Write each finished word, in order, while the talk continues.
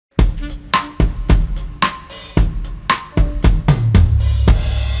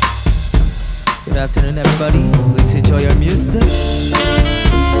afternoon, everybody. Please enjoy our music. Are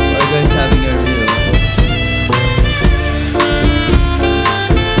you guys having a real?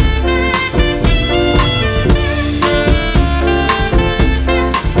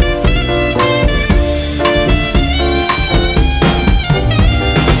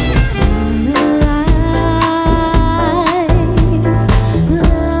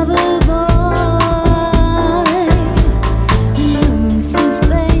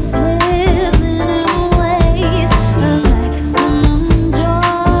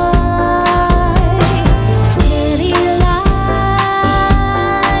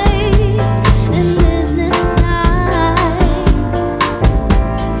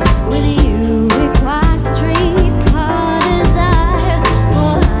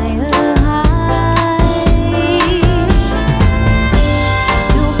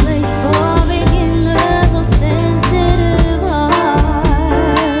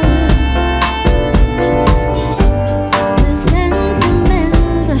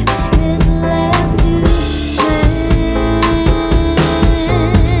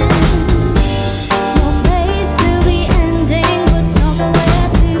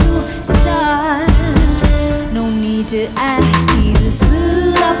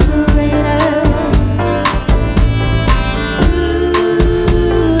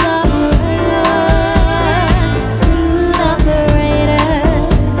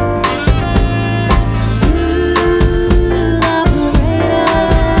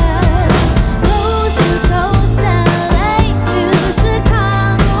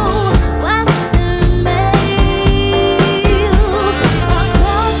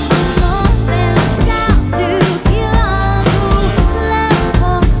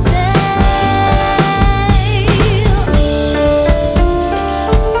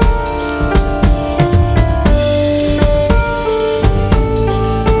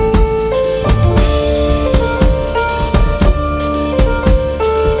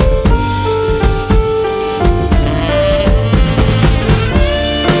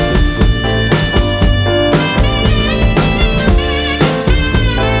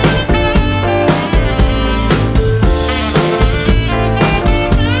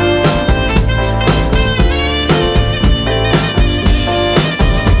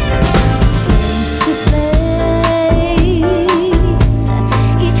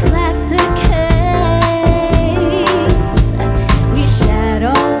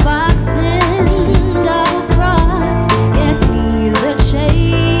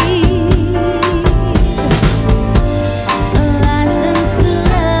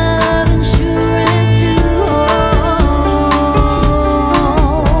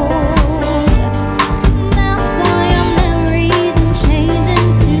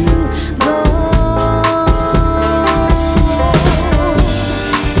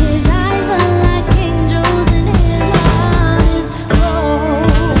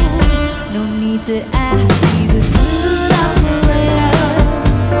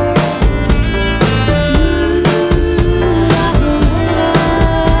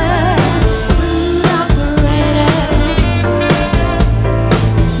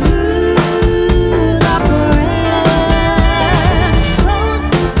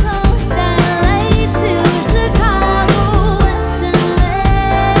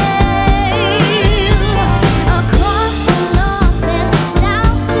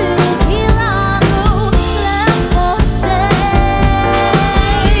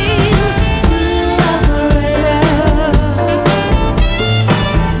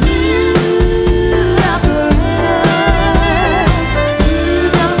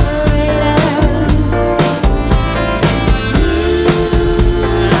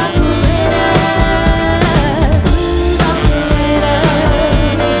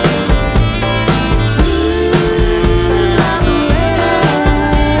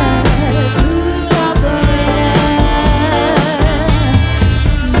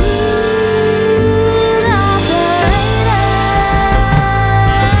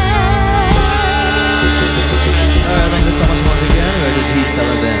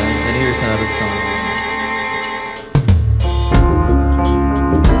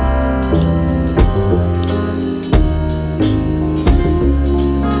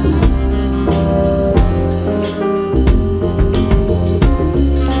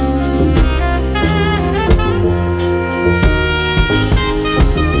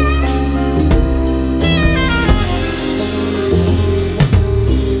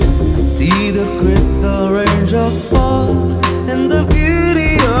 angels fall, and the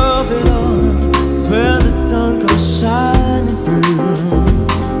beauty of it all is when the sun comes shining through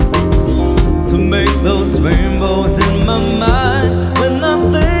to make those rainbows in my mind. When I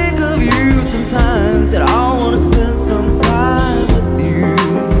think of you sometimes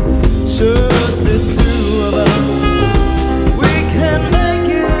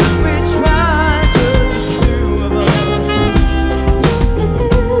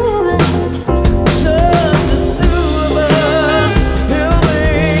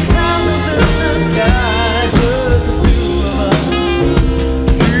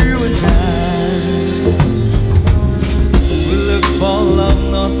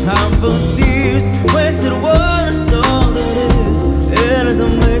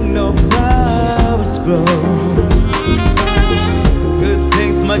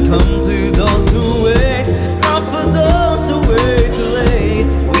might come to those who wait, not for those who wait too late.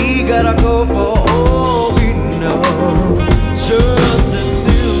 We gotta go for all we know. Just the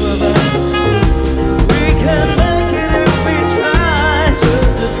two of us. We can make it if we try.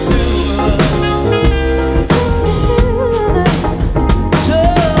 Just the two of us. Just the two of us.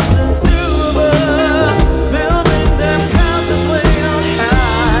 Just the two of us. Building them castles way on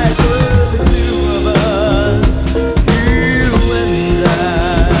high. Just the two of us. You and I.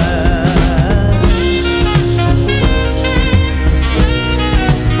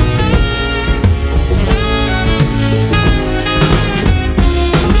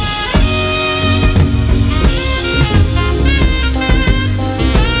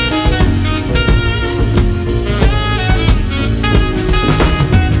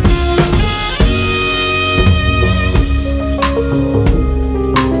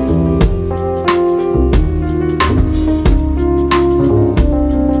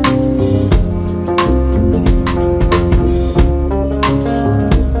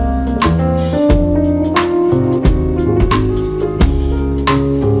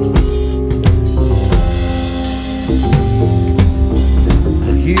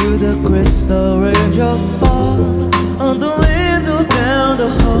 Hear the crystal raindrops fall on the window down the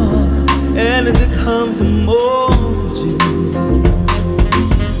hall, and it becomes a emoji.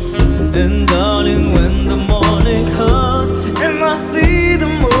 And darling, when the morning comes and I see the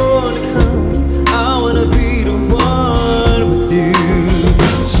morning come, I wanna be the one with you.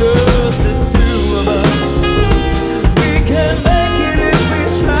 Just the two of us. We can make it if we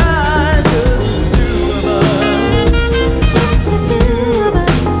try. Just the two of us. Just the two of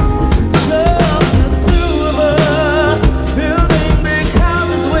us. Just the two of us. Building big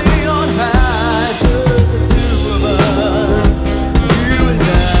houses way on high. Just the two of us. You and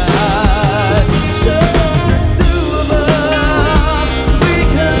I. Just the two of us.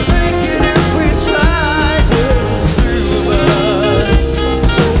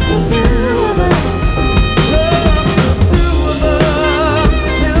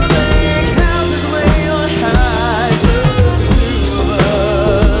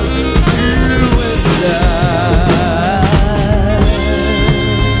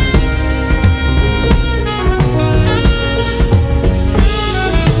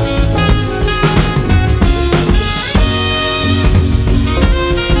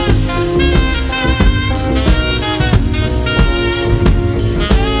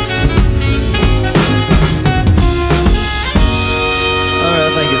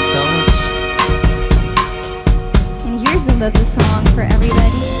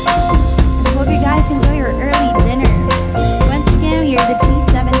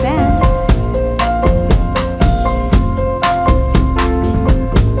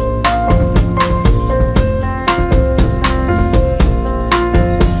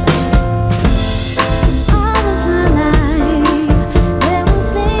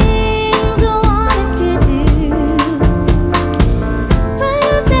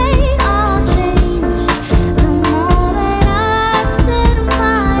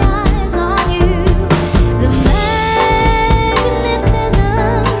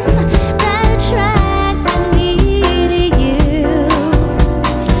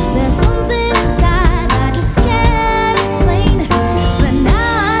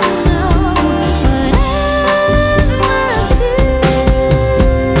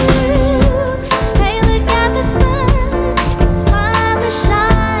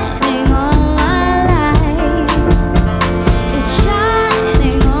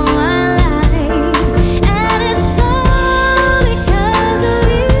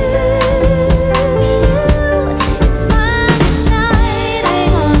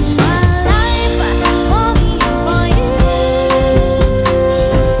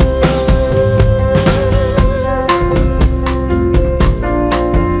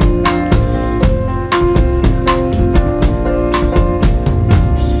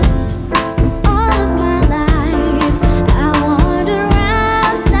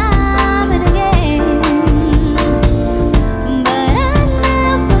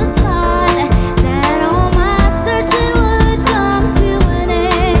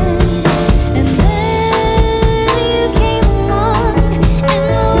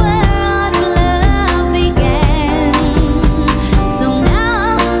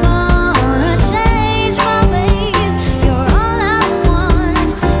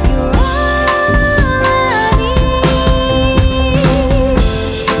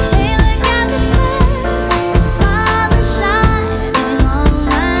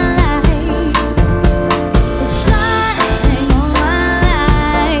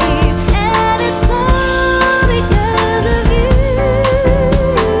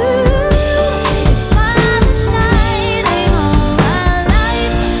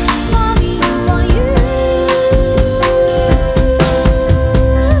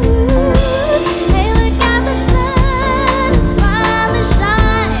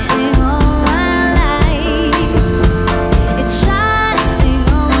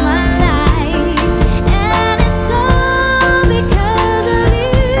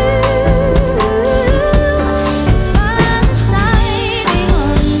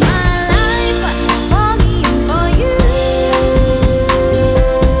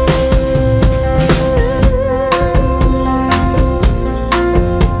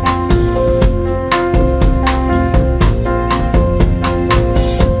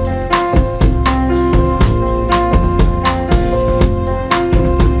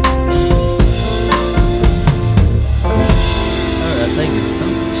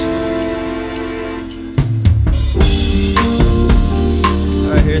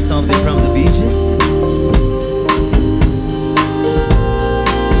 hear something from the Bee Gees?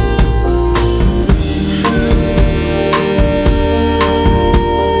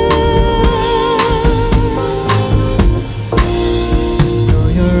 Know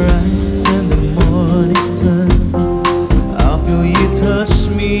your eyes in the morning sun. I feel you touch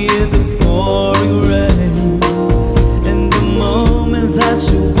me in the pouring rain. In the moment that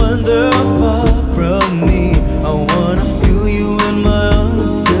you wander far from me, I wanna feel you in my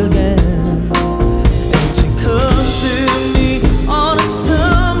arms again.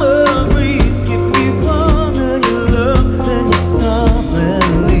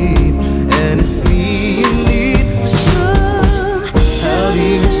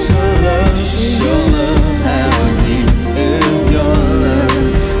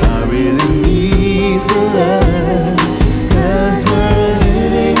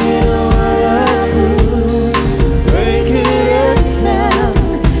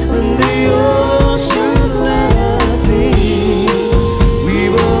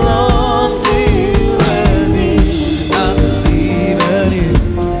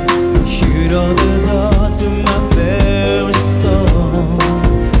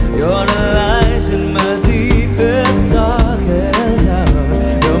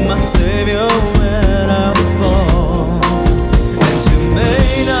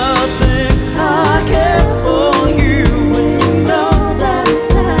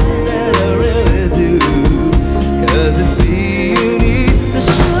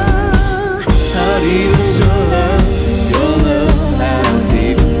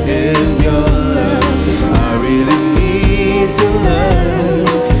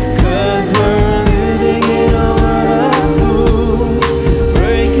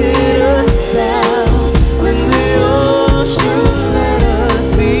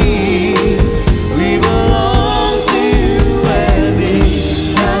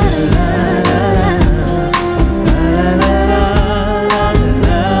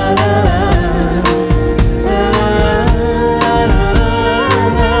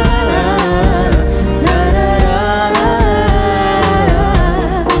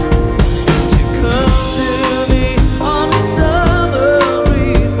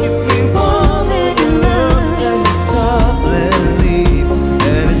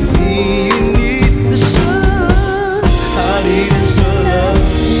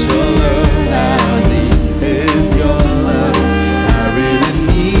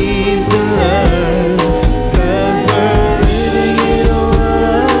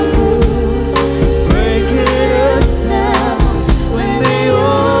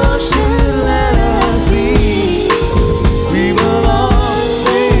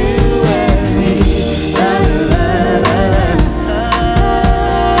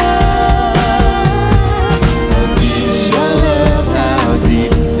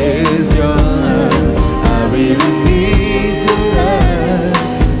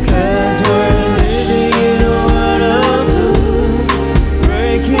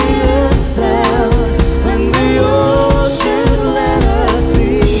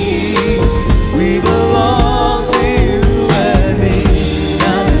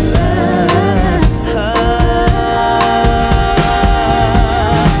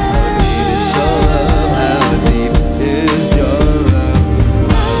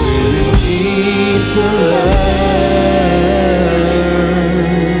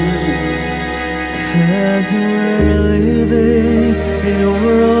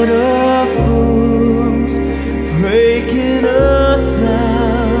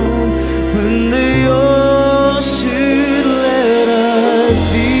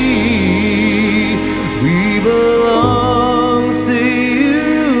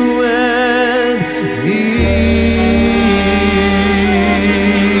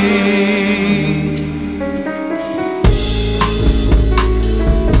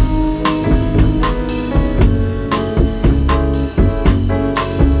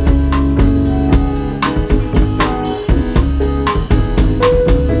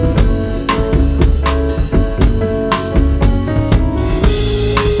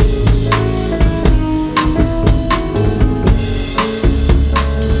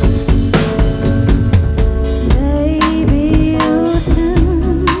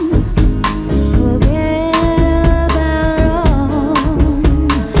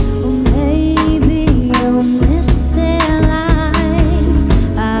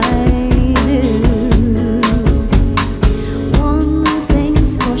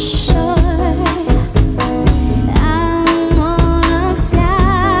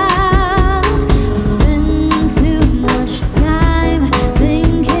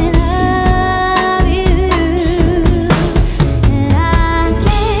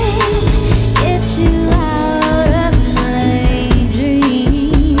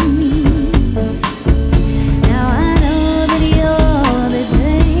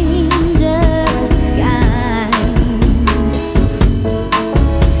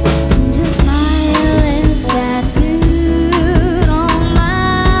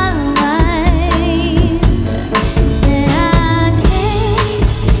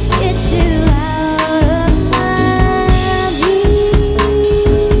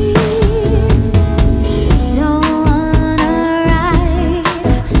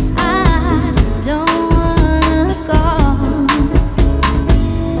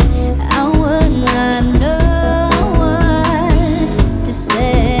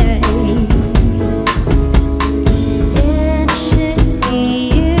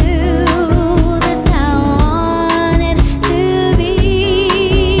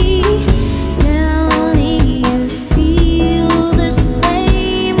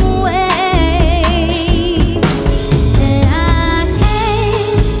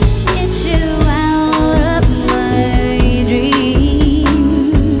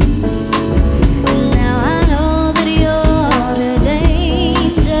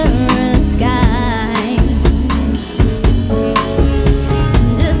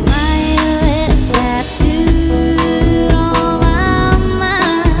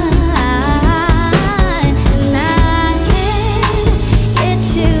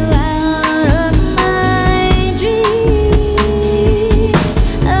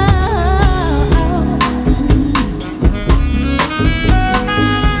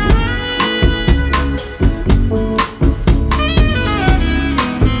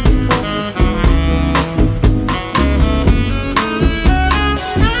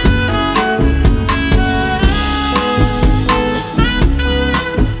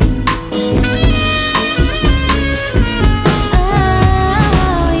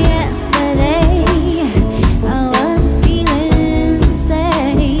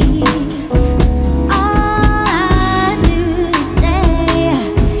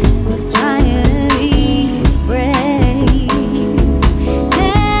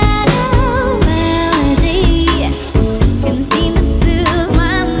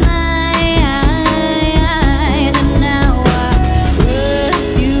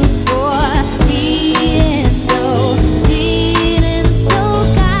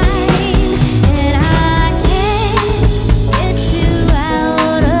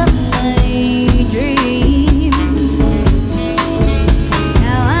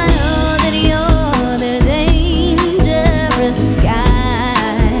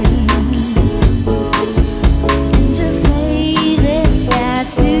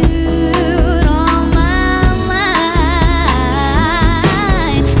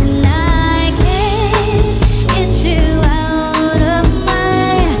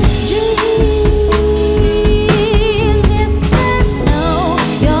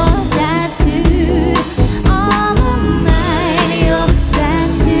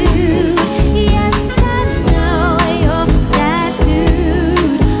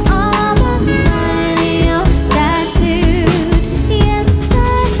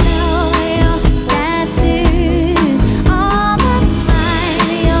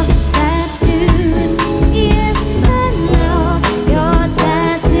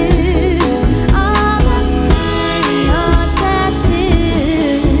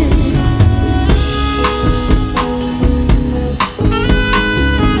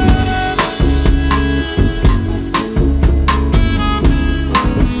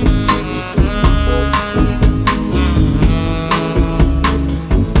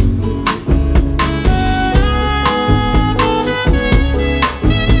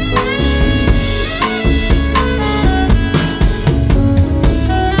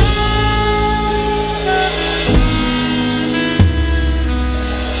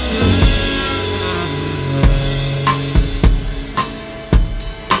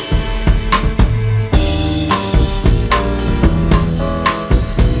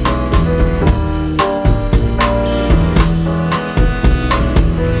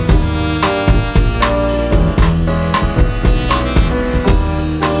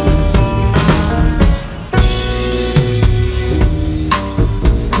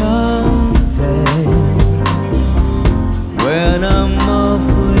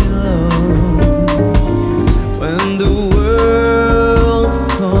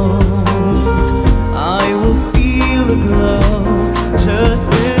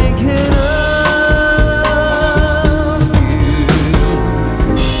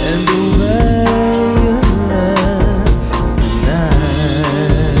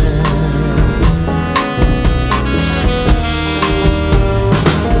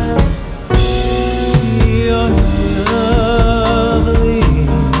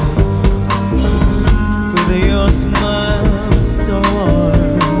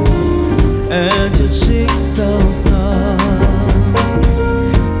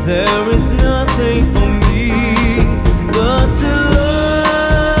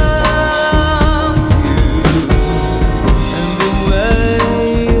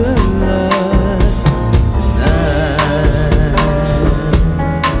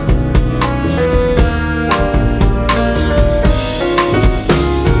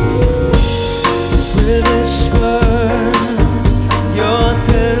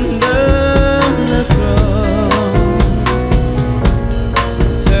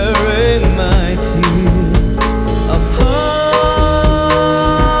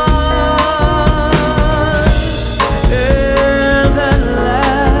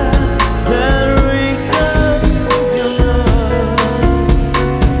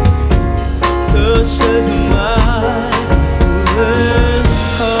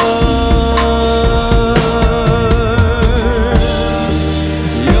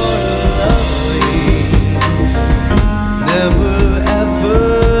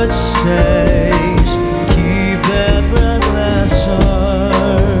 change. Keep that bright glass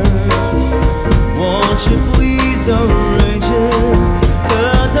sharp. Won't you please arrange it?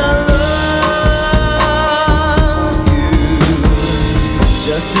 'Cause I love you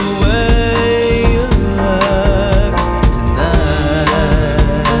just the way you look tonight.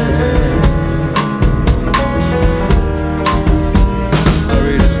 I'll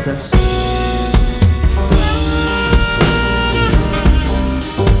read a section.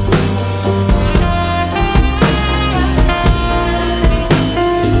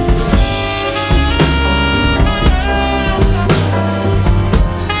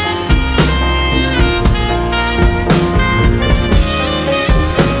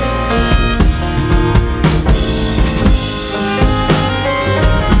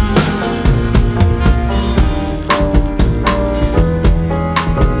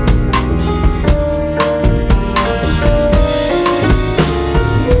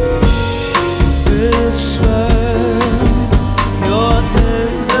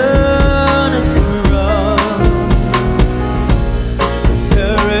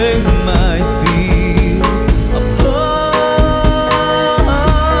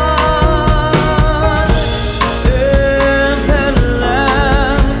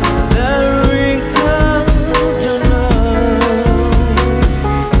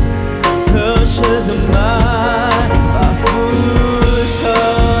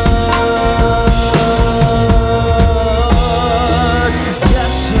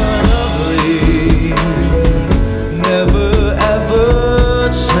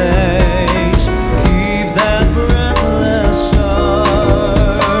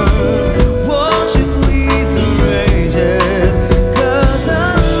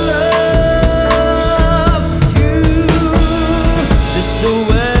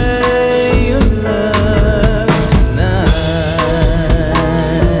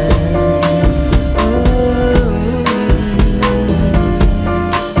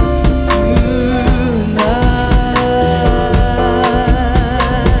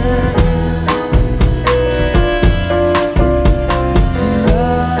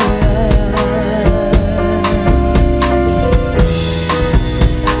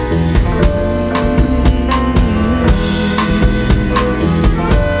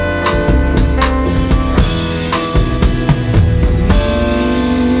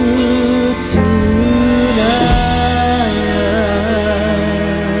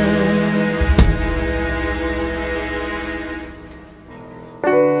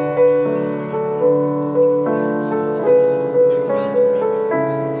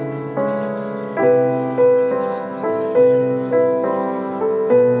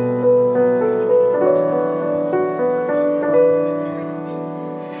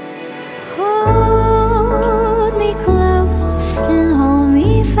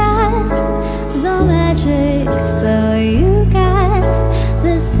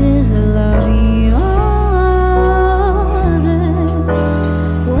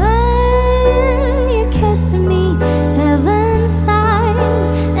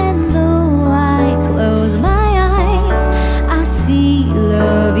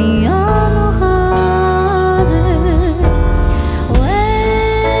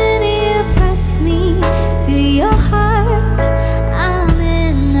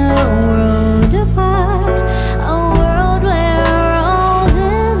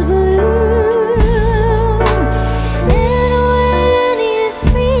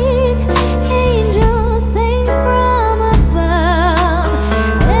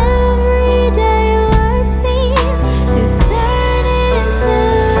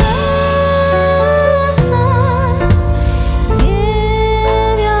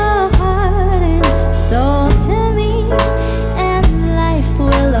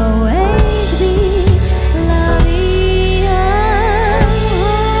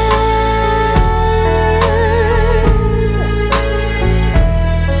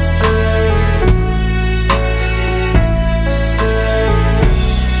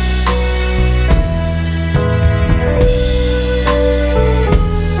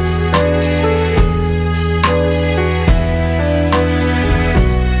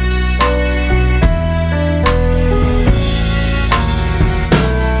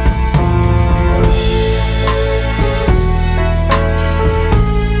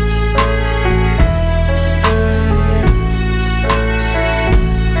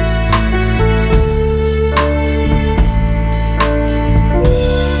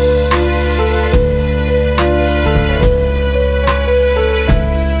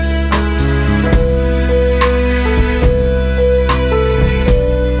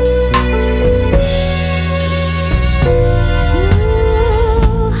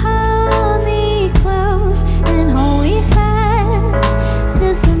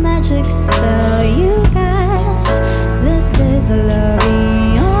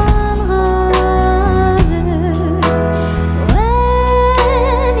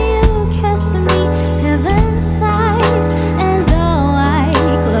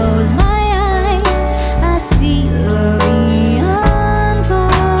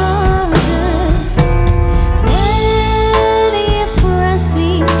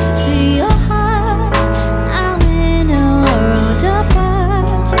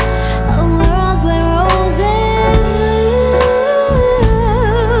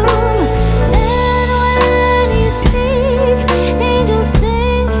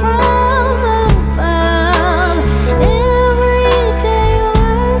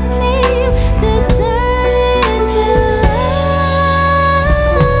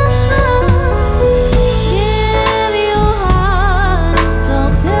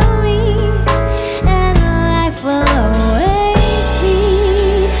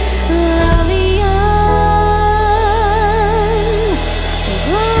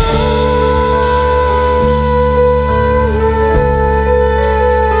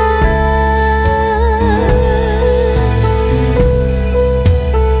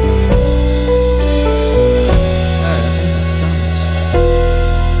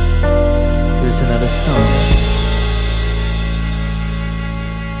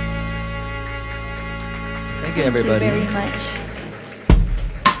 Thank you, everybody. Thank you very much.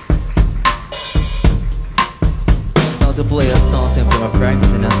 It's now to play a song from Frank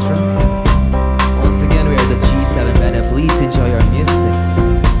Sinatra. Once again, we are the G7 band, and please enjoy our music.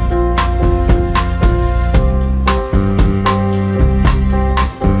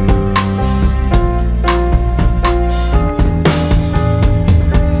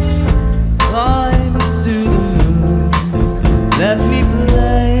 Climb to the moon, let me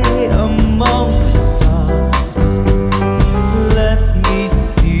play among the stars. Let me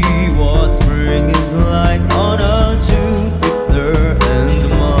see what spring is like on a Jupiter and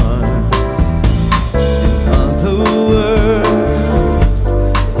Mars. In other words,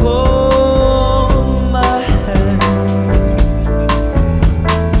 hold my hand.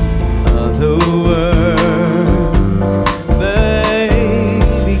 In other words,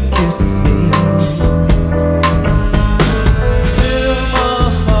 baby, kiss me. Fill my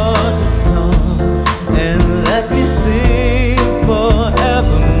heart with song and let me sing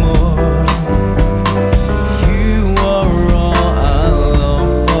forevermore. You are all I long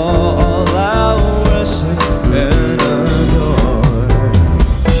for, all I worship and adore.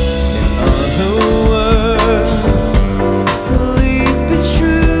 In other words, please be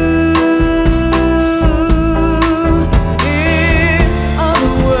true. In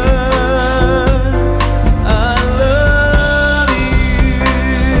other words, I love you.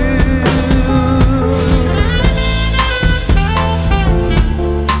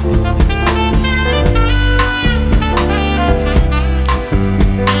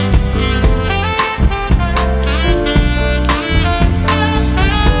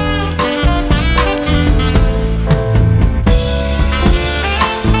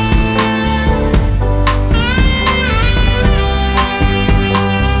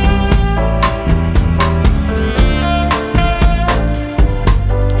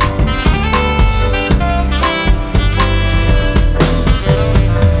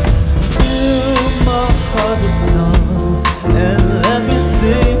 Fill my heart with song and let me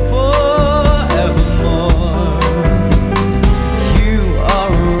sing forevermore. You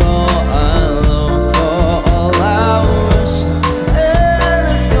are all I long for, all I worship and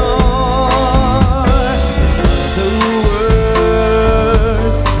adore. In other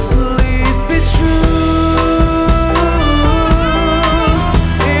words, please be true.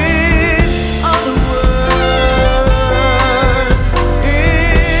 In other words,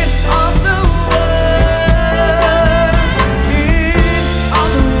 in other words, in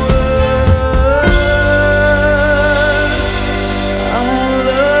other words, I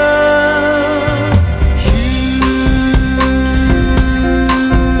love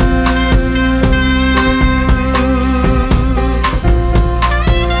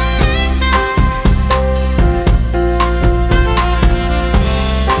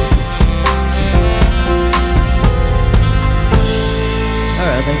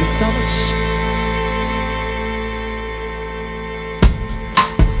Alright, thank you so much.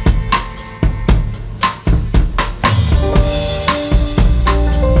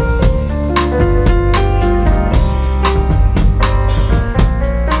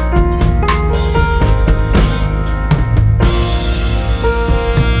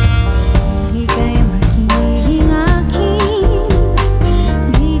 Ika'y magiging akin.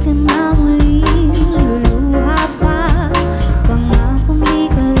 Di ka na muling luluha pa. Pangakong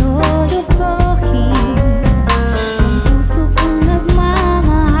di ka lolo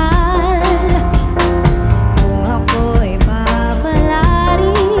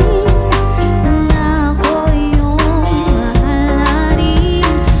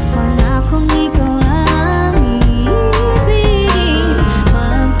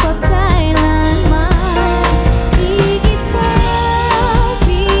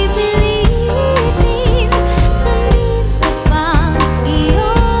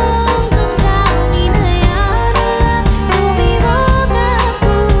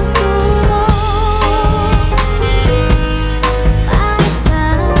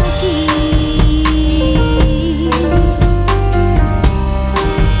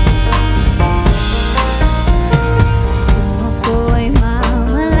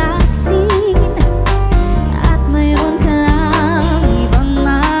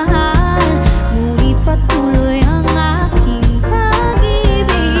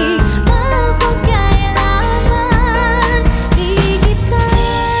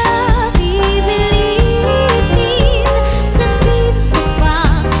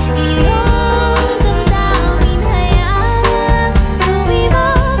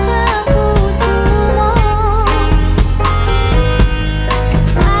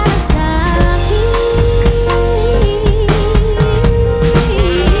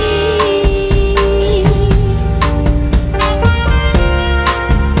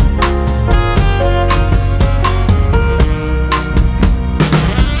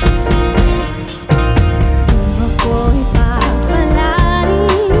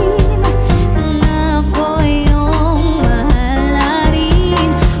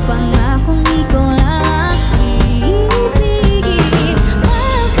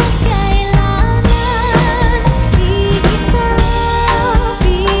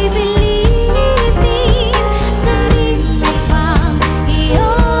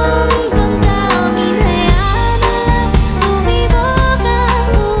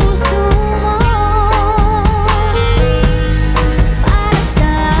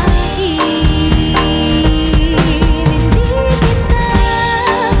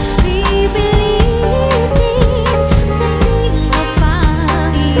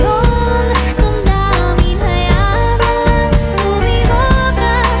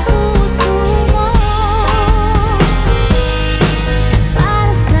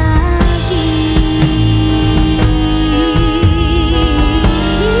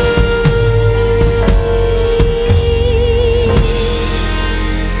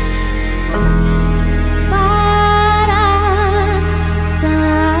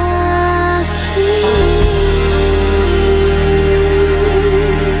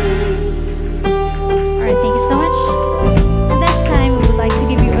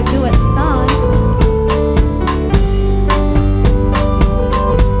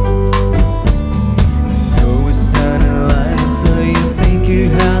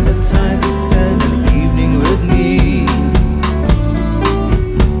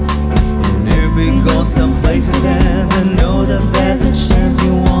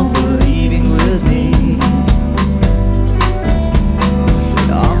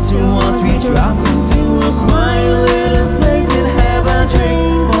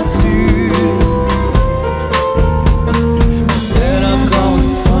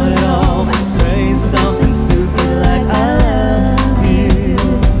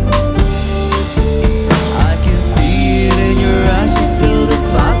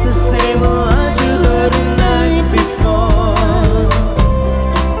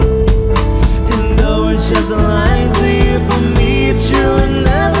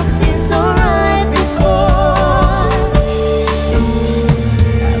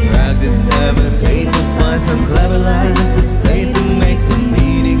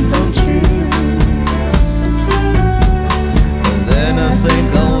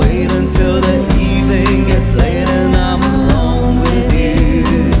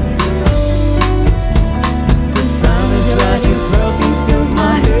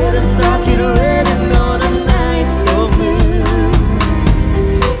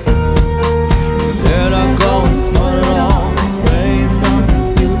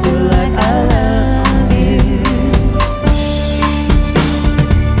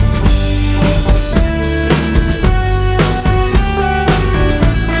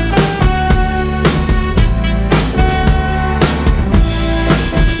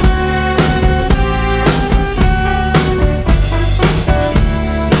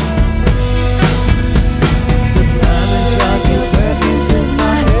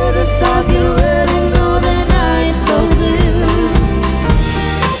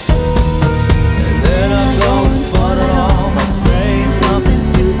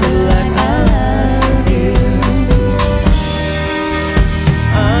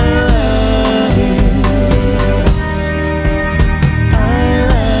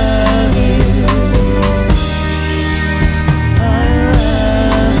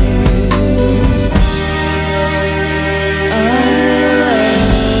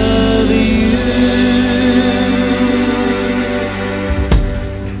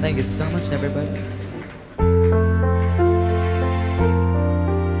Thank you so much, everybody.